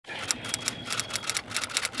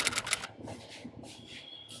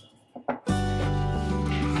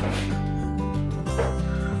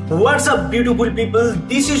What's up beautiful people,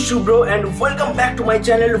 this is Shubro and welcome back to my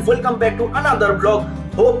channel, welcome back to another vlog.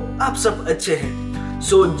 Hope आप सब अच्छे हैं।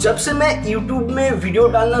 जब से मैं YouTube में वीडियो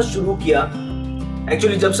डालना शुरू किया,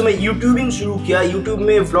 जब से मैं यूट्यूबिंग शुरू किया, यूट्यूब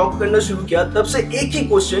में व्लॉग करना शुरू किया, तब से एक ही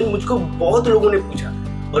क्वेश्चन मुझको बहुत लोगों ने पूछा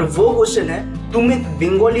और वो क्वेश्चन है, तुम एक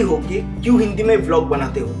बंगाली होके क्यों हिंदी में व्लॉग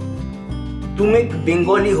बनाते हो? तुम एक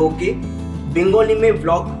बंगाली होके बंगाली में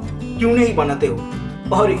व्लॉग क्यों नहीं बनाते हो?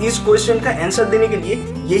 और इस क्वेश्चन का आंसर देने के लिए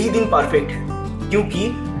यही दिन परफेक्ट है, क्योंकि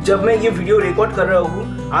जब मैं ये वीडियो रिकॉर्ड कर रहा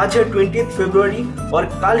हूँ, आज है 20 फरवरी और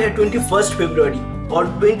कल है 21 फरवरी और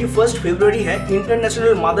 21 फरवरी है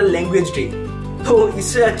इंटरनेशनल मदर लैंग्वेज डे। तो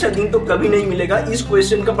इससे अच्छा दिन तो कभी नहीं मिलेगा इस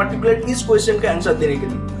क्वेश्चन का आंसर देने के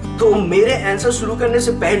लिए। तो मेरे आंसर शुरू करने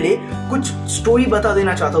से पहले कुछ स्टोरी बता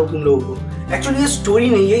देना चाहता हूँ तुम लोगों को। एक्चुअली ये स्टोरी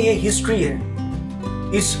नहीं है, ये हिस्ट्री है।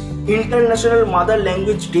 इस इंटरनेशनल मदर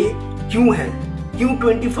लैंग्वेज डे क्यों है, क्यों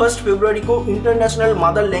 21 फरवरी को international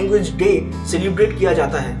mother language day celebrate किया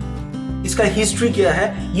जाता है, इसका हिस्ट्री क्या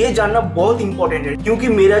है, ये जानना बहुत इंपॉर्टेंट है, क्योंकि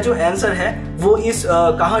मेरा जो आंसर है वो इस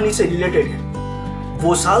कहानी से रिलेटेड है।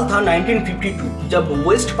 वो साल था 1952, जब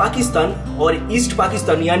वेस्ट पाकिस्तान और ईस्ट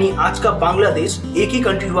पाकिस्तान यानी आज का बांग्लादेश एक ही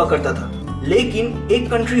कंट्री हुआ करता था। लेकिन एक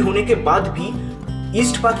कंट्री होने के बाद भी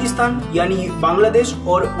ईस्ट पाकिस्तान यानी बांग्लादेश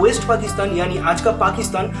और वेस्ट पाकिस्तान यानी आज का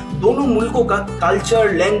पाकिस्तान, दोनों मुल्कों का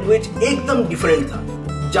कल्चर, लैंग्वेज एकदम डिफरेंट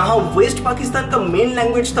था। जहां वेस्ट पाकिस्तान का मेन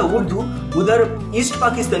लैंग्वेज था उर्दू, उधर ईस्ट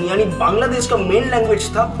पाकिस्तान यानी बांग्लादेश का मेन लैंग्वेज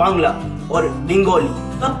था बांग्ला और बंगाली।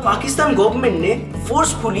 तब पाकिस्तान गवर्नमेंट ने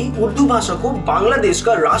फोर्सफुली उर्दू भाषा को बांग्लादेश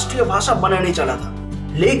का राष्ट्रीय भाषा बनाने चला था।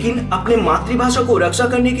 लेकिन अपने मातृभाषा को रक्षा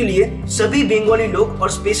करने के लिए सभी बंगाली लोग और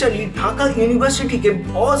स्पेशली ढाका यूनिवर्सिटी के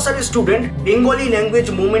बहुत सारे student Bengali language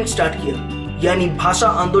movement start किया, यानी भाषा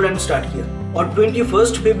आंदोलन स्टार्ट किया। और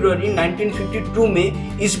 21 फरवरी 1952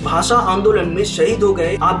 में इस भाषा आंदोलन में शहीद हो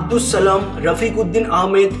गए अब्दुल सलाम, रफीकुद्दीन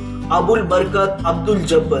अहमद, अबुल बरकत, अब्दुल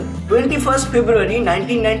जब्बर। 21 फरवरी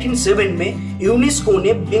 1997 में यूनेस्को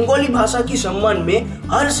ने बंगाली भाषा की सम्मान में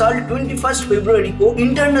हर साल 21 फरवरी को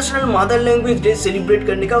international mother language day celebrate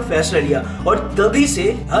करने का फैसला लिया और तभी से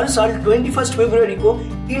हर साल 21 फरवरी को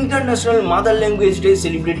international mother language day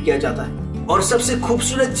celebrate किया जाता है। और सबसे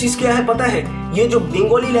खूबसूरत चीज क्या है पता है? ये जो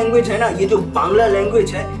बंगाली लैंग्वेज है ना, ये जो बांग्ला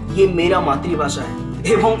लैंग्वेज है, ये मेरा मातृभाषा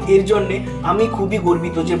है एवं एर जन्य आमी खूबी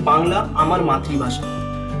गर्वित जे बांग्ला आमार मातृभाषा।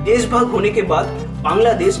 देश भाग होने के बाद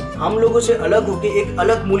बांग्लादेश हम लोगों से अलग होकर एक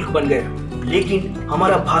अलग मुल्क बन गया, लेकिन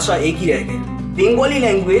हमारा भाषा एक ही रह गया। बंगाली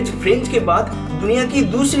लैंग्वेज फ्रेंच के बाद दुनिया की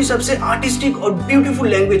दूसरी सबसे आर्टिस्टिक और ब्यूटीफुल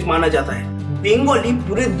लैंग्वेज माना जाता है। बंगाली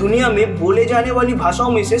पूरे दुनिया में बोले जाने वाली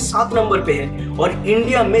भाषाओं में से 7 नंबर पे है और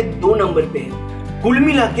इंडिया में 2 नंबर पे है। कुल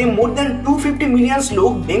मिला के मोर देन 250 मिलियन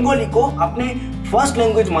लोग बंगाली को अपने फर्स्ट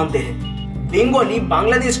लैंग्वेज मानते हैं। बंगाली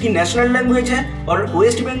बांग्लादेश की नेशनल लैंग्वेज है और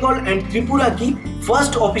वेस्ट बंगाल एंड त्रिपुरा की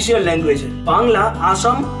फर्स्ट ऑफिशियल लैंग्वेज है। बांग्ला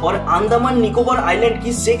असम और अंडमान निकोबार आइलैंड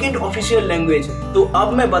की सेकेंड ऑफिशियल लैंग्वेज है। तो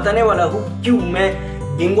अब मैं बताने वाला हूँ क्यों मैं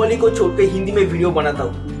बंगाली को छोड़कर हिंदी में वीडियो बनाता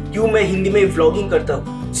हूँ, क्यों मैं हिंदी में व्लॉगिंग करता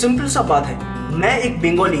हूँ। सिंपल सा बात है, मैं एक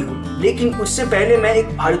बंगाली हूँ, लेकिन उससे पहले मैं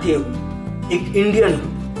एक भारतीय हूँ, एक इंडियन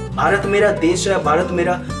हूँ। भारत मेरा देश है, भारत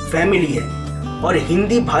मेरा फैमिली है और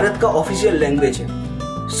हिंदी भारत का ऑफिशियल लैंग्वेज है।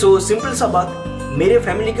 सो सिंपल सा बात, मेरे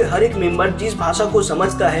फैमिली के हर एक मेंबर जिस भाषा को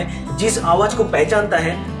समझता है, जिस आवाज को पहचानता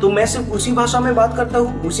है, तो मैं सिर्फ उसी भाषा में बात करता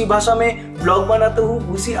हूँ, उसी भाषा में ब्लॉग बनाता हूँ,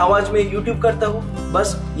 उसी आवाज में यूट्यूब करता हूँ।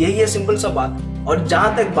 बस यही है सिंपल सा बात। और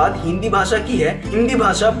जहाँ तक बात हिंदी भाषा की है, हिंदी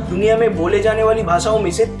भाषा दुनिया में बोले जाने वाली भाषाओं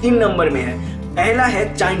में से 3 नंबर में है। पहला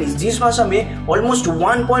है चाइनीज, जिस भाषा में ऑलमोस्ट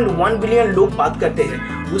 1.1 बिलियन लोग बात करते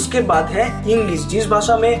हैं। उसके बाद है इंग्लिश, जिस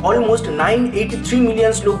भाषा में ऑलमोस्ट 983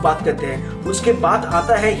 मिलियन लोग बात करते हैं। उसके बाद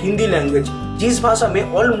आता है हिंदी लैंग्वेज, जिस भाषा में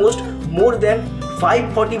ऑलमोस्ट मोर देन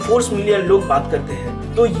 544 मिलियन लोग बात करते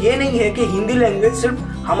हैं। तो ये नहीं है कि हिंदी लैंग्वेज सिर्फ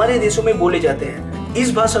हमारे देशों में बोले जाते हैं,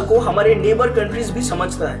 इस भाषा को हमारे नेबर कंट्रीज भी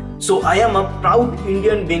समझता है। सो I am a proud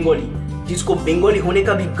Indian Bengali, जिसको बंगाली होने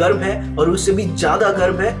का भी गर्व है और उससे भी ज्यादा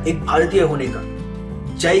गर्व है एक भारतीय होने का।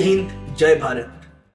 जय हिंद, जय भारत।